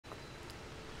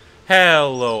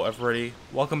Hello everybody,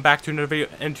 welcome back to another video,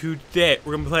 and today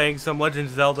we're going to be playing some Legend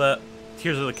of Zelda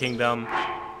Tears of the Kingdom.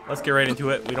 Let's get right into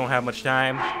it. We don't have much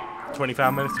time,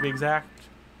 25 minutes to be exact,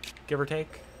 give or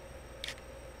take.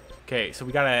 Okay, so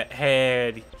we gotta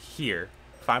head here,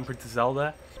 find Princess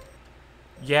Zelda.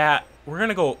 Yeah, we're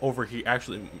gonna go over here.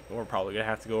 Actually, we're probably gonna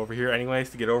have to go over here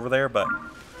anyways to get over there, but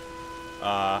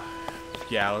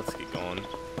yeah, let's get going.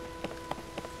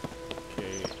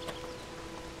 Okay.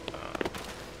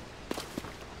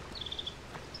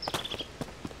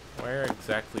 Where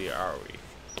exactly are we?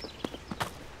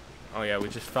 Oh yeah, we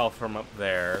just fell from up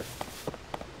there.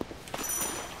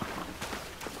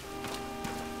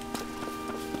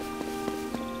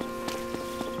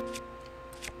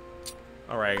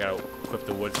 Alright, I gotta equip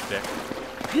the wood stick.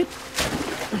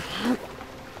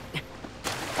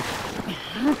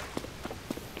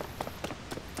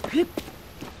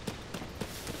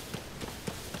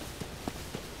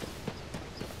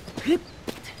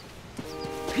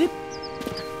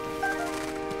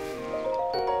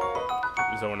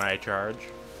 Zone I charge.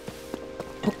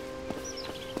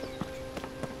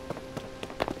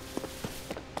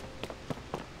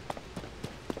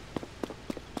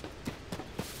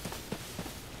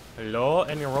 Hello,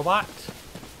 any robot?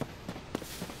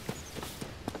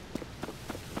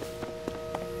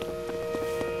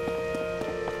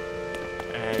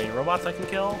 Any robots I can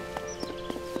kill?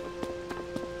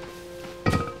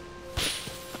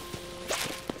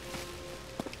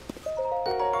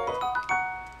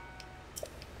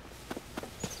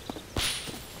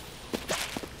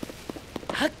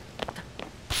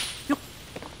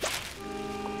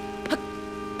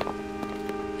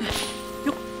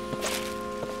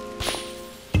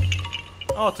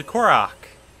 Oh, it's a Korok.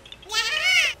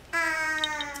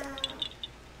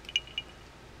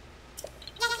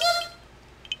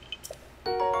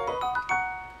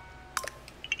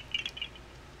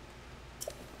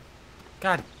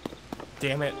 God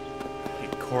damn it. I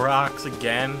hate Koroks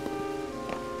again.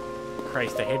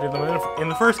 Christ, I hated them in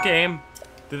the first game.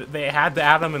 They had to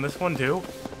add them in this one too.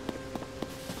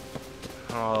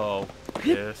 Oh,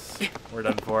 yes. We're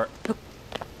done for.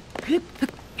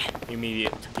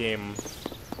 Immediate game.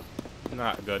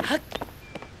 Not good. I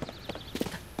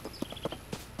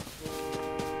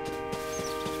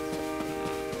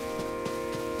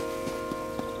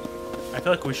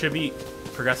feel like we should be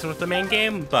progressing with the main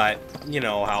game, but you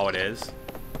know how it is.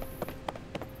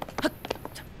 I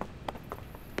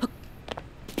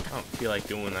don't feel like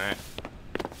doing that.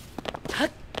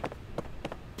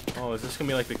 Oh, is this gonna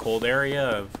be like the cold area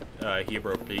of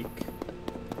Hebrew Peak?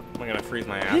 Am I gonna freeze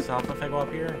my ass off if I go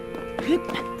up here?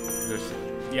 There's...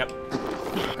 Yep.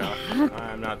 Okay.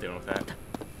 I'm not dealing with that.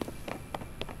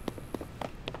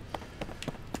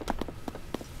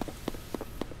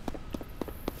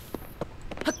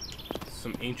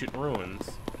 Some ancient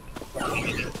ruins.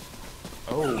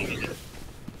 Oh.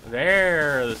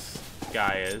 There this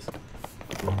guy is.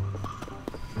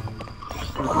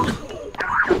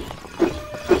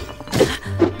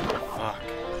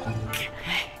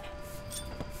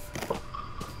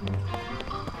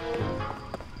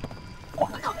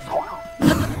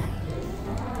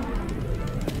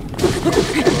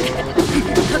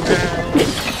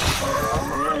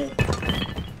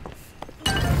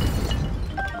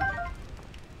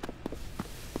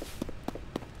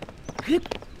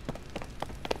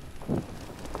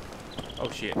 Oh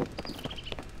shit.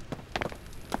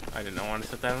 I did not want to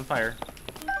set that on fire.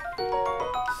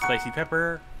 Spicy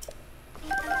pepper.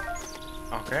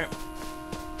 Okay.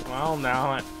 Well,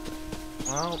 now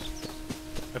well,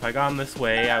 if I gone this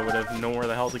way, I would have known where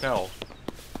the hell to go.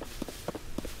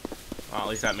 Well, at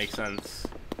least that makes sense.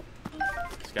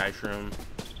 Sky shroom.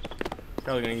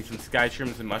 Probably gonna need some sky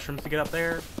shrooms and mushrooms to get up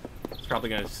there. It's probably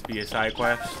gonna be a side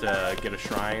quest to get a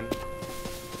shrine.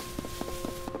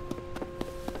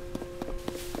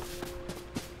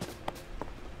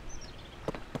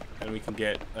 And we can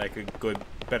get like a good,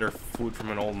 better food from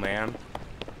an old man.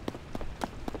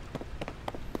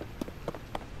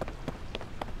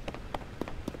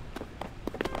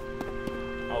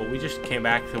 Oh, we just came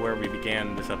back to where we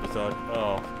began this episode.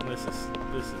 Oh, this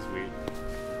is weird.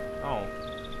 Oh,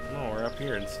 no, we're up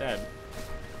here instead.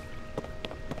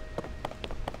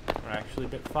 We're actually a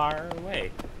bit far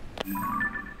away.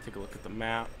 Take a look at the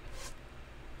map.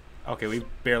 Okay, we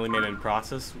barely made it in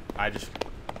process. I just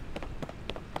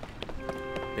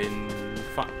been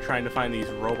trying to find these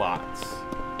robots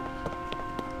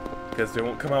because they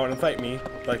won't come out and fight me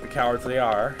like the cowards they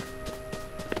are.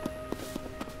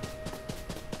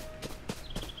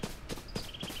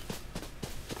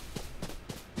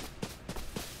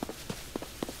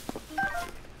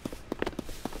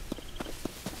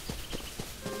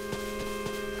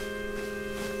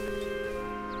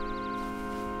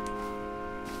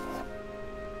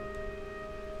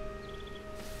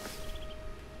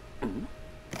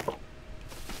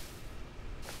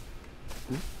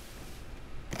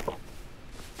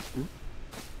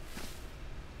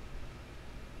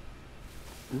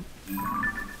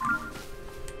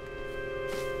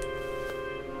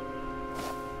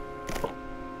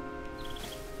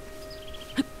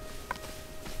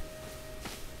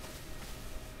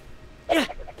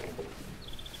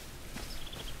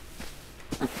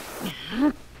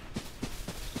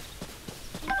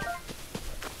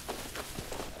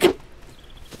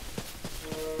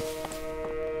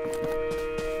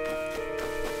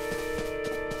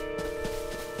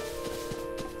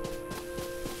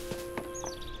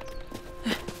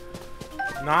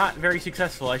 Not very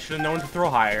successful. I should have known to throw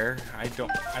higher. I don't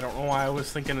know why I was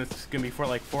thinking it's gonna be for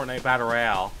like Fortnite Battle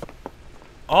Royale.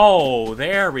 Oh,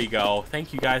 there we go.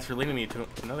 Thank you guys for leading me to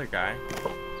another guy.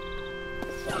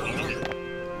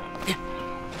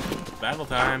 Battle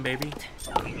time, baby.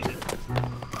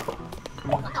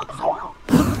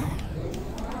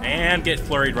 And get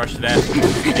flurried rushed to death,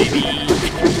 baby.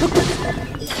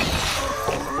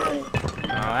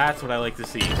 Oh, that's what I like to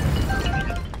see.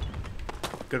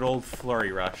 Good old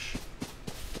flurry rush.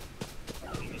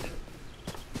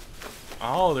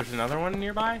 Oh, there's another one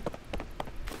nearby?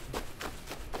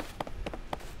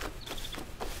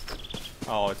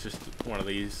 Oh, it's just one of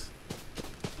these.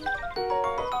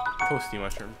 Toasty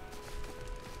mushroom.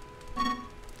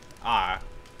 Ah.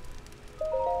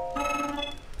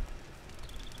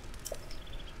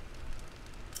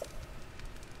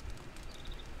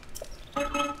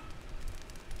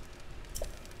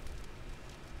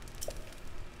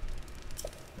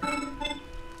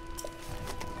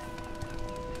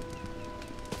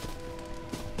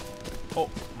 Oh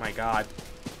my god.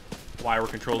 Wire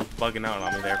controls bugging out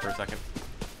on me there for a second.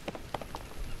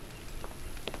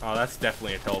 Oh, that's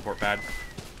definitely a teleport pad.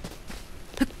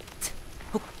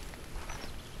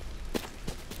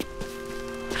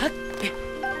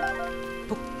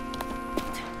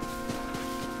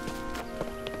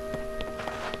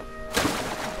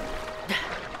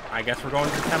 I guess we're going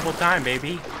to temple time,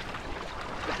 baby.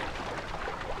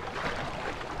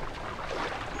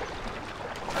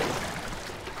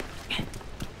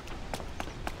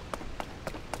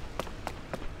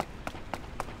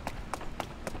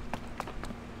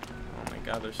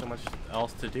 God, there's so much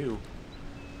else to do.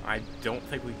 I don't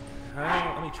think we...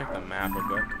 let me check the map real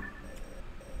quick.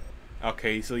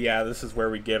 Okay, so yeah, this is where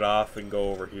we get off and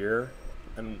go over here.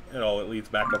 And, you know, it leads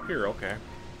back up here, okay.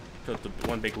 So it's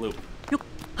one big loop.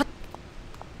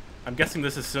 I'm guessing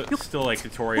this is still like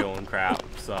tutorial and crap,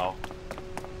 so...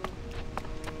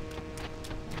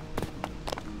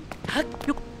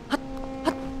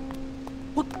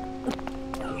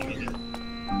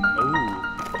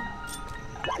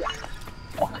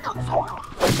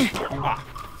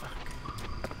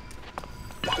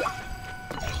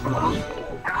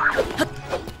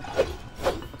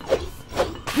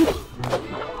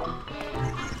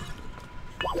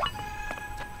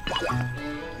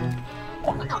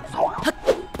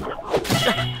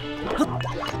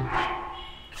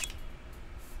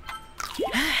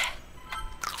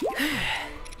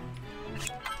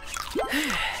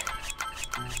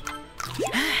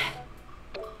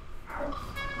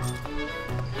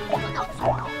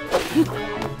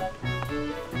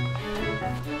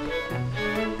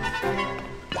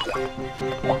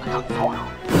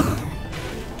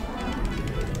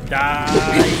 Ah,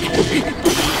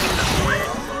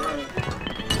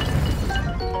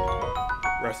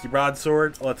 Rusty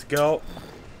broadsword, let's go.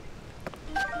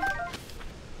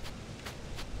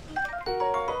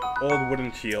 Old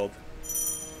wooden shield.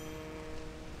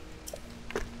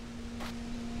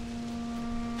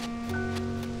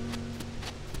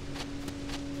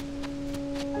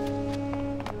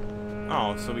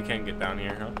 Oh, so we can't get down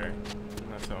here. Okay.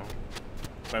 That's all.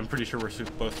 But I'm pretty sure we're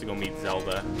supposed to go meet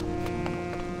Zelda.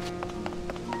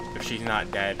 If she's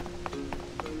not dead.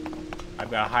 I've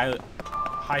got a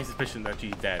high suspicion that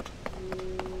she's dead.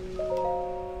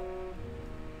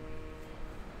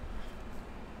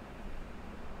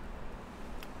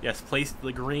 Yes, place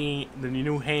the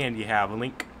new hand you have,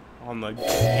 Link, on the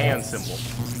hand symbol.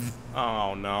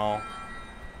 Oh no.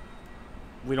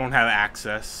 We don't have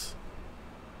access.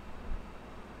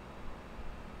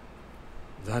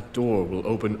 That door will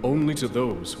open only to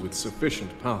those with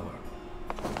sufficient power.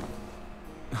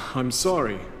 I'm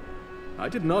sorry. I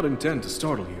did not intend to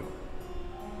startle you.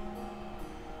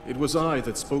 It was I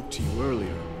that spoke to you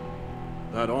earlier.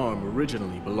 That arm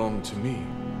originally belonged to me.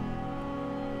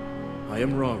 I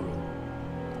am Raru.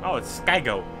 Oh, it's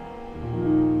Skygoat.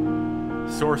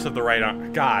 Source of the right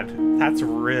arm. God, that's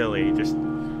really just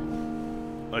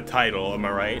a title, am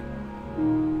I right?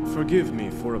 Forgive me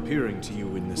for appearing to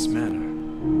you in this manner.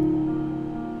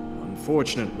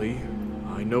 Unfortunately,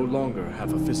 I no longer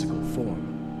have a physical form.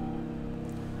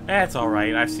 That's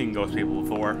alright, I've seen ghost people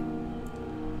before.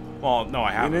 Well, no,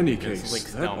 I haven't. In any because case,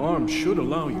 Link's that dumb. arm should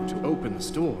allow you to open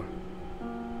this door.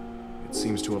 It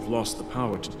seems to have lost the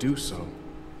power to do so.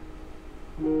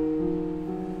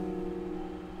 You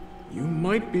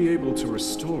might be able to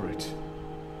restore it,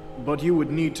 but you would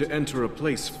need to enter a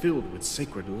place filled with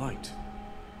sacred light.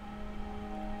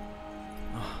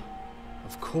 Ah,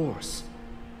 of course.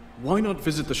 Why not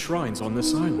visit the shrines on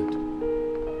this island?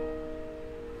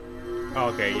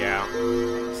 Okay, yeah.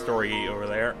 Story over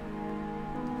there.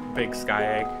 Big sky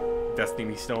egg.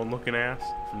 Destiny Stone looking ass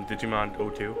from Digimon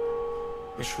 02.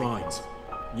 The shrines.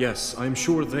 Yes, I am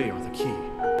sure they are the key.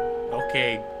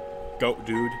 Okay, goat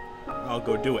dude. I'll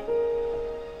go do it.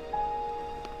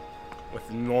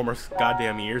 With enormous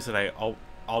goddamn ears that I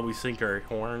always think are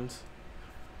horns.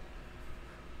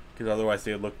 Because otherwise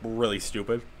they would look really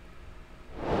stupid.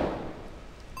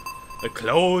 The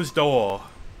closed door.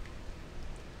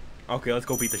 Okay, let's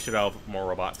go beat the shit out of more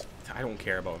robots. I don't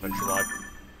care about Adventure Log.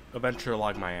 Adventure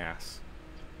Log my ass.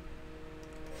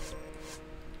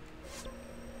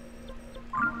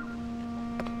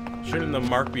 Shouldn't the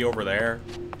mark be over there?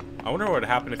 I wonder what would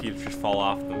happen if you just fall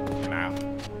off the map.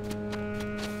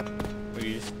 Would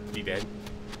you just be dead?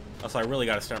 Also, I really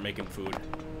gotta start making food.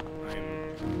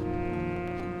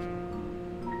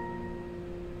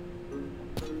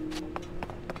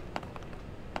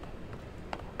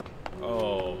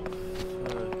 Oh,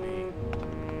 fuck me.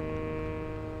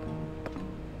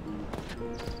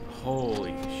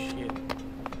 Holy shit.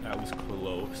 That was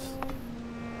close.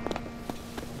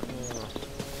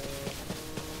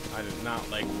 I did not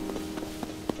like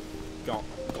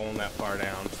going that far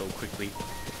down so quickly.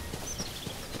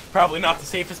 Probably not the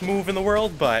safest move in the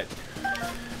world, but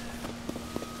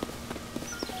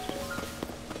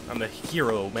I'm the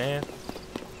hero, man.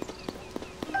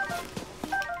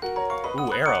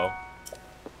 Ooh, arrow.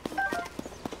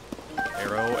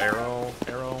 Arrow, arrow,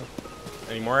 arrow.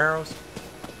 Any more arrows?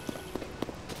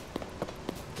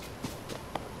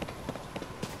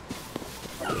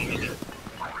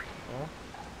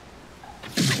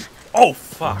 Oh,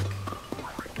 fuck.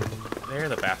 There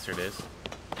the bastard is.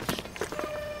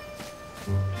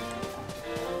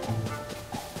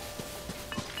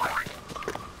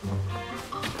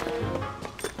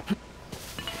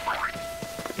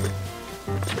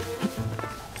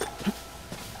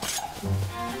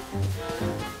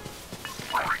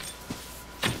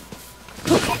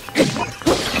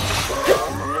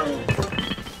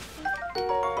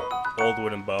 Old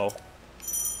wooden bow.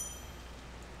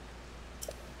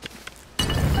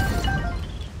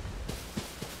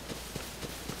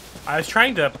 I was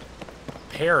trying to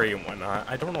parry and whatnot.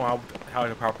 I don't know how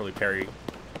to properly parry.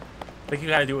 I think you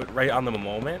gotta do it right on the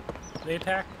moment they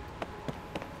attack.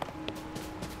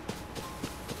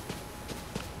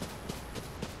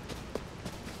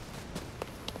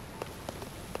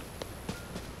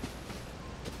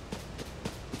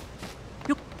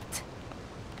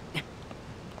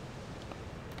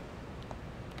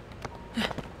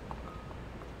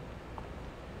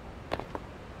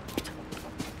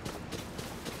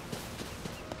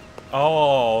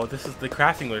 Oh, this is the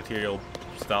crafting material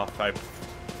stuff I've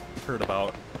heard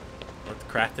about. With the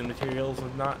crafting materials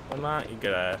and whatnot, you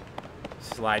gotta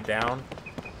slide down,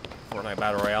 Fortnite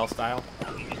Battle Royale style.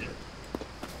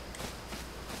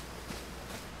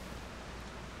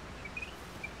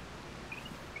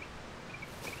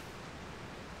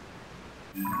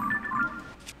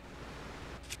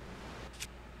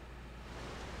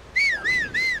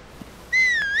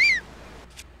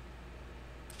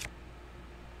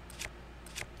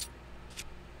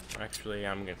 Actually,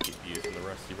 I'm gonna keep using the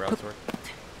rusty broadsword.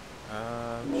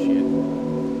 Shit.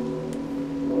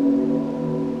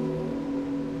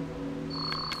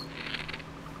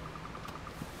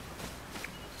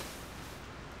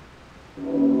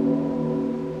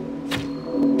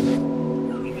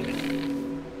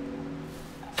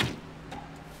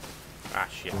 Ah,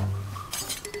 shit.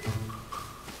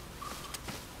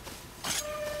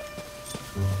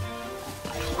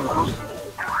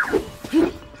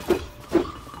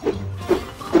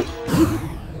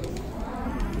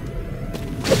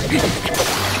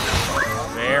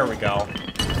 There we go.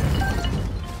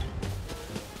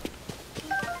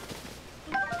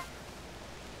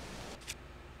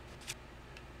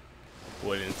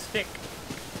 Wooden stick.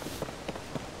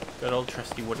 Good old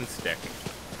trusty wooden stick.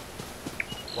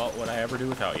 What would I ever do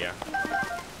without you?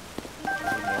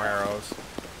 More arrows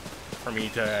for me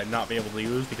to not be able to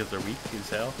use because they're weak as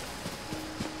hell.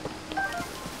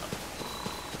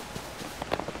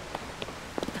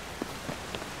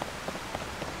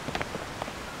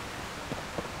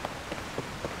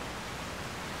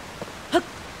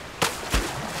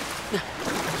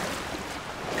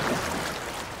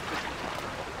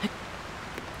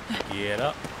 Get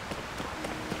up.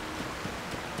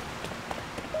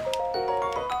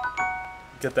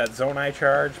 Get that Zonai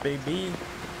charge, baby.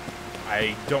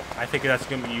 I think that's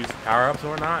gonna be used power-ups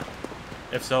or not.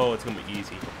 If so, it's gonna be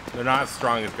easy. They're not as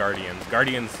strong as Guardians.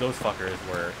 Guardians, those fuckers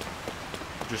were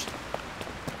just...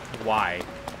 Why?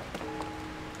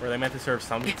 Were they meant to serve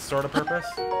some sort of purpose?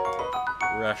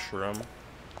 Rush room.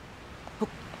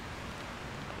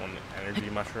 One energy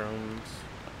mushrooms.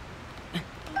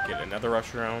 Get another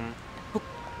rush room.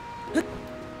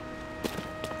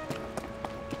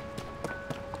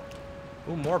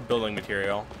 Ooh, more building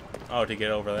material. Oh, to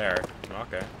get over there.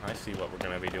 Okay, I see what we're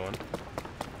gonna be doing.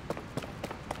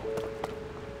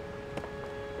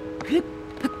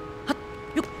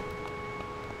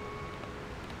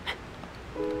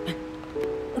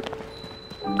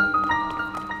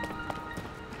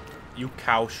 You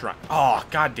cow shrine. Oh,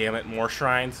 god damn it, more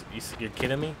shrines. You're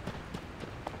kidding me?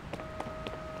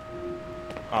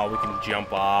 Oh, we can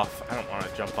jump off. I don't want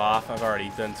to jump off. I've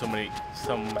already done so much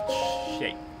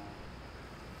shit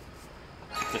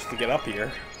just to get up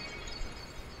here.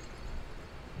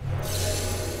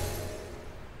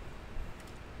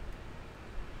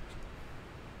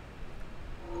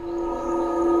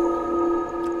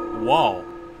 Whoa.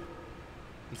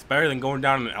 It's better than going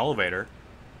down an elevator.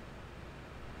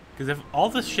 Because if all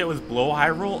this shit was below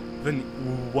Hyrule, then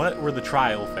what were the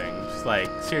trial things? Like,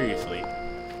 seriously.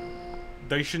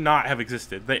 They should not have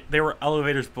existed. They were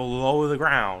elevators below the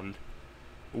ground.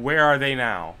 Where are they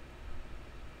now?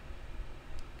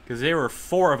 Because there were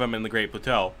 4 of them in the Great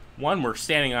Plateau. One we're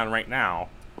standing on right now.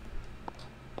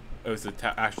 It was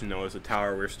actually, no, it was the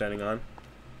tower we were standing on.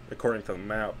 According to the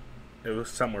map. It was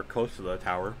somewhere close to the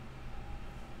tower.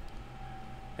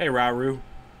 Hey, Rauru.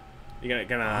 You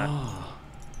gonna...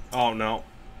 Oh, no.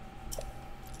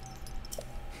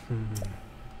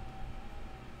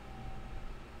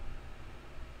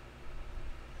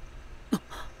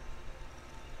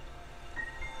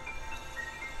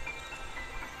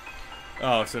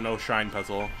 Oh, so no shrine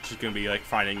puzzle. It's just gonna be like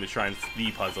finding the shrines,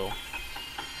 the puzzle.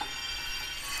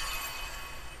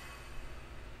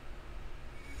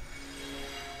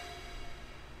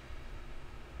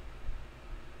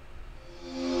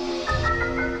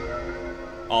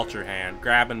 Alter hand.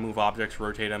 Grab and move objects,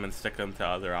 rotate them, and stick them to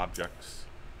other objects.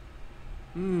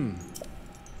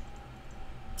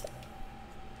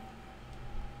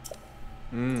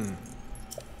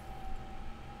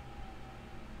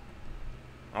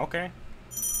 Okay.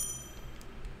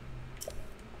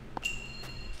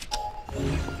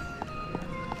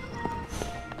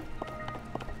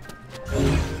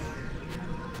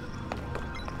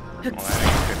 Well,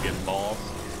 that ain't good balls.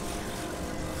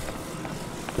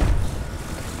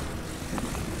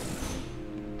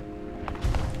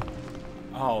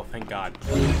 Oh, thank God.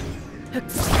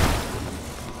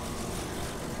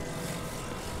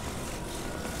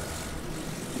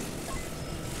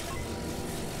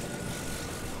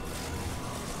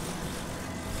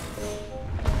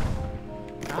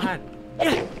 God.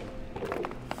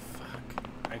 Fuck.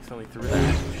 I accidentally threw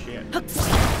that. Shit.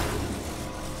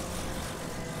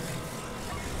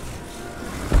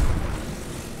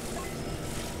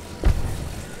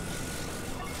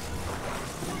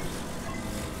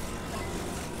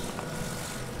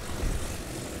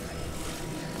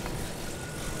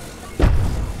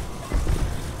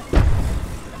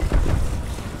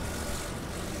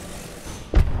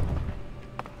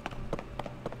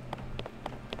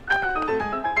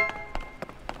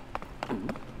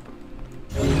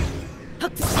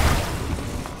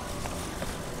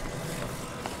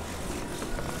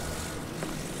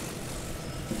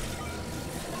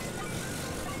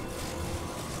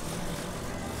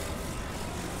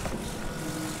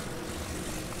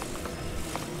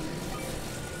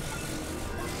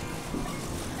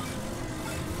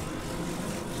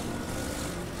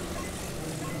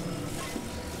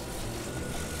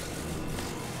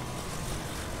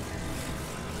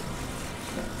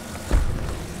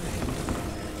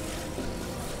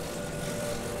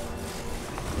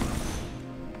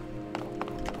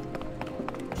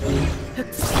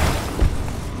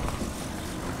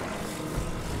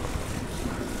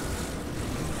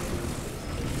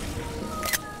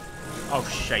 Oh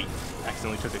shit.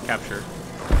 Accidentally took a capture.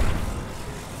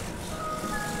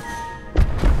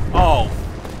 Oh.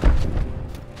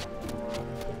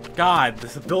 God,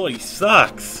 this ability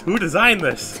sucks. Who designed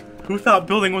this? Who thought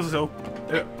building was an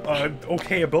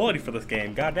okay ability for this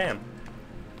game? God damn.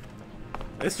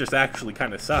 This just actually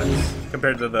kind of sucks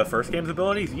compared to the first game's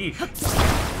abilities.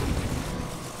 Yeesh.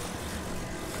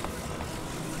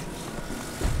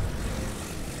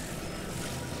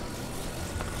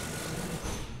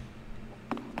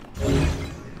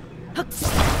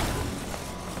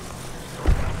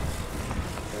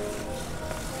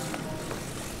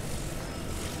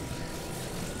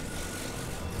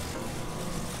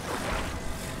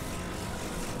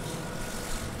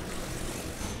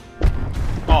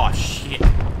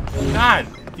 God,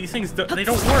 these things they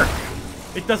don't work.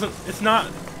 It doesn't. It's not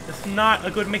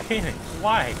a good mechanic.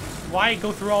 Why? Why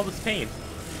go through all this pain?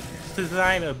 Just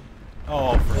design a.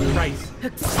 Oh, for Christ!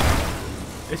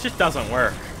 It just doesn't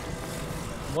work.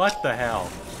 What the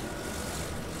hell?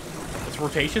 This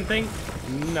rotation thing?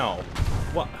 No.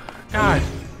 What? God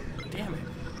damn it!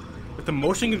 With the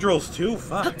motion controls too?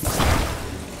 Fuck.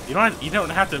 You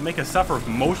don't have to make us suffer with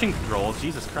motion controls.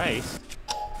 Jesus Christ.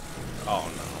 Oh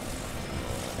no.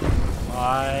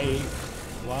 Why?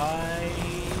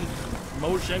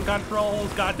 Motion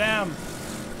controls, goddamn.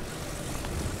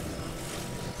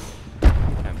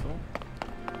 Cancel.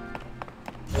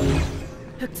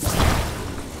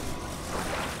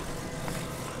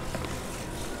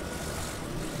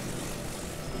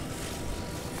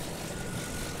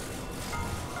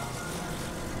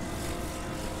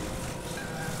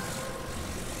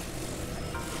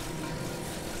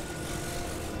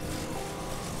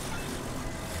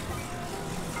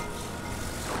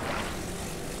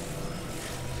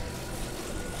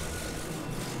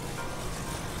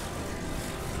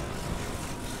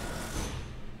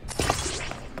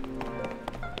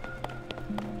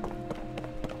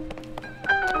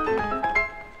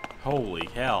 Holy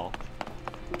hell.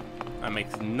 That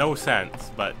makes no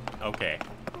sense, but okay.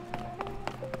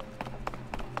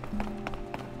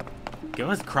 Give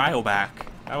us cryo back.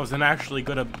 That was an actually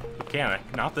good mechanic,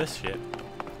 not this shit.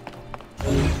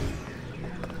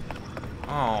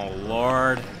 Oh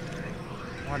Lord.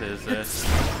 What is this?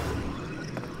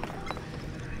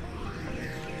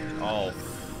 Oh.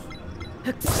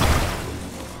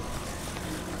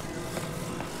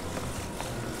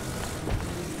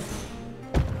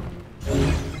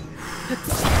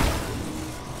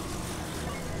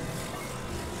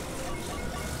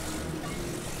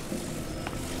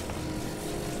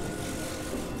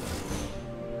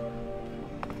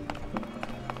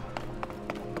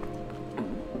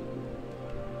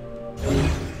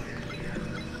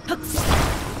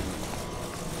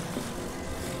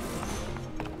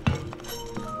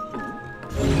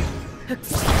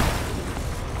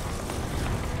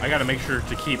 I gotta make sure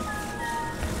to keep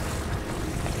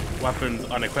weapons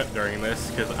unequipped during this,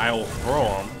 because I will throw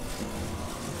them.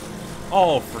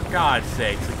 Oh, for God's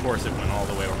sakes, of course it went all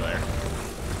the way over there.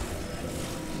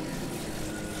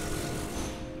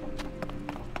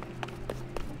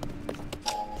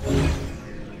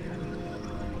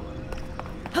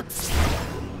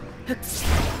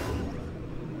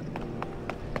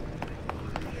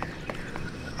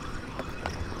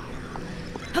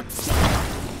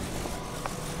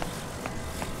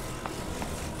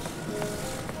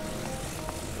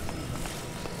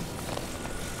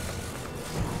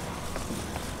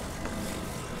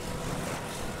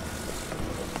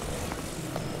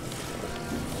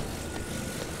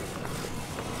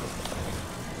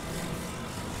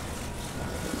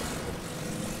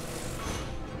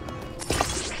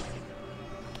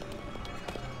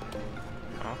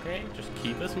 Okay, just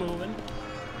keep us moving.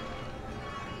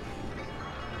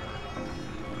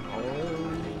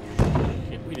 Oh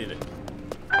shit, we did it.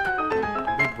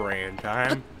 Big brain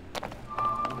time.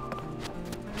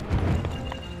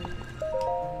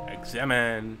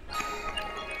 Examine.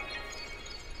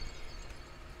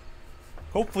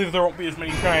 Hopefully there won't be as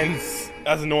many shrines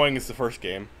as annoying as the first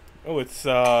game. Oh, it's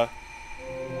Zelda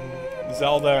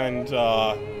and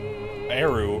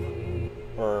Eru.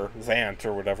 Or Zant,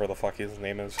 or whatever the fuck his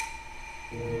name is.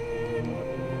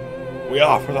 We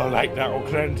offer the light that will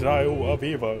cleanse thy of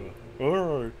evil.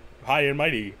 High and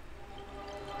mighty.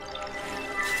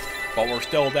 But we're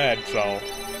still dead, so.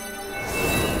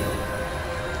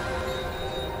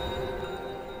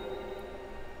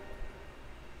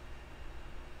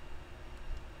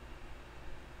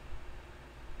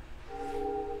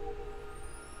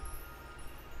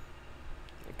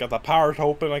 Got the power to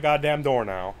open a goddamn door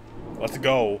now. Let's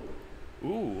go.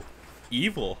 Ooh,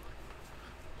 evil.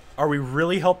 Are we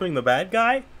really helping the bad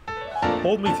guy?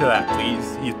 Hold me to that,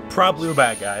 please. He's probably a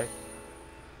bad guy.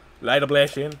 Light a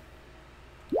blessing.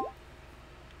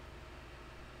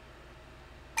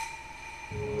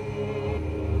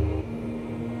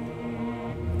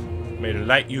 May the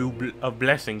light of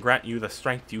blessing grant you the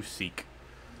strength you seek.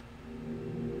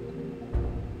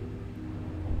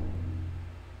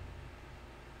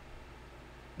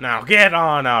 Now get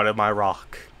on out of my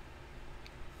rock.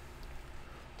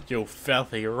 You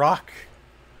filthy rock.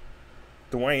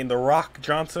 Dwayne the Rock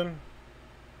Johnson.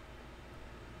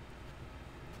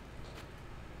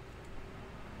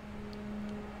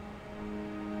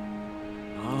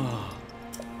 Ah.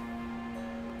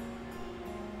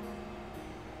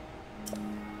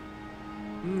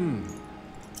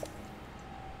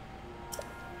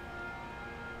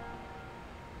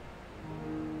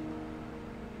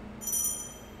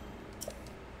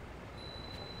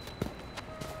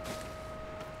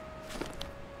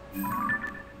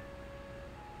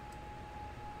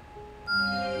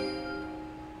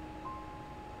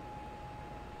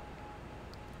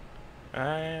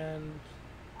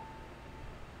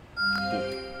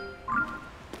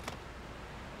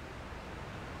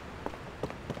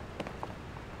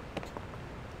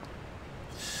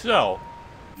 So,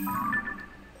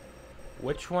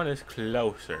 which one is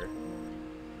closer?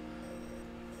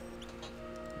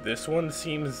 This one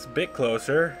seems a bit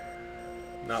closer.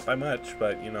 Not by much,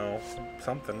 but, you know,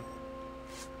 something.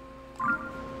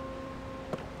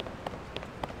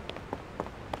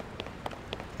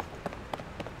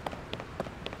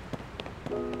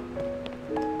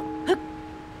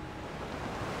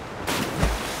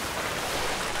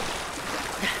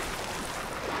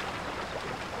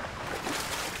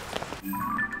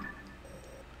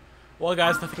 Well,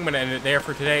 guys, I think I'm going to end it there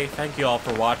for today. Thank you all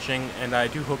for watching, and I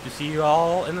do hope to see you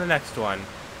all in the next one.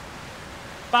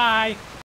 Bye!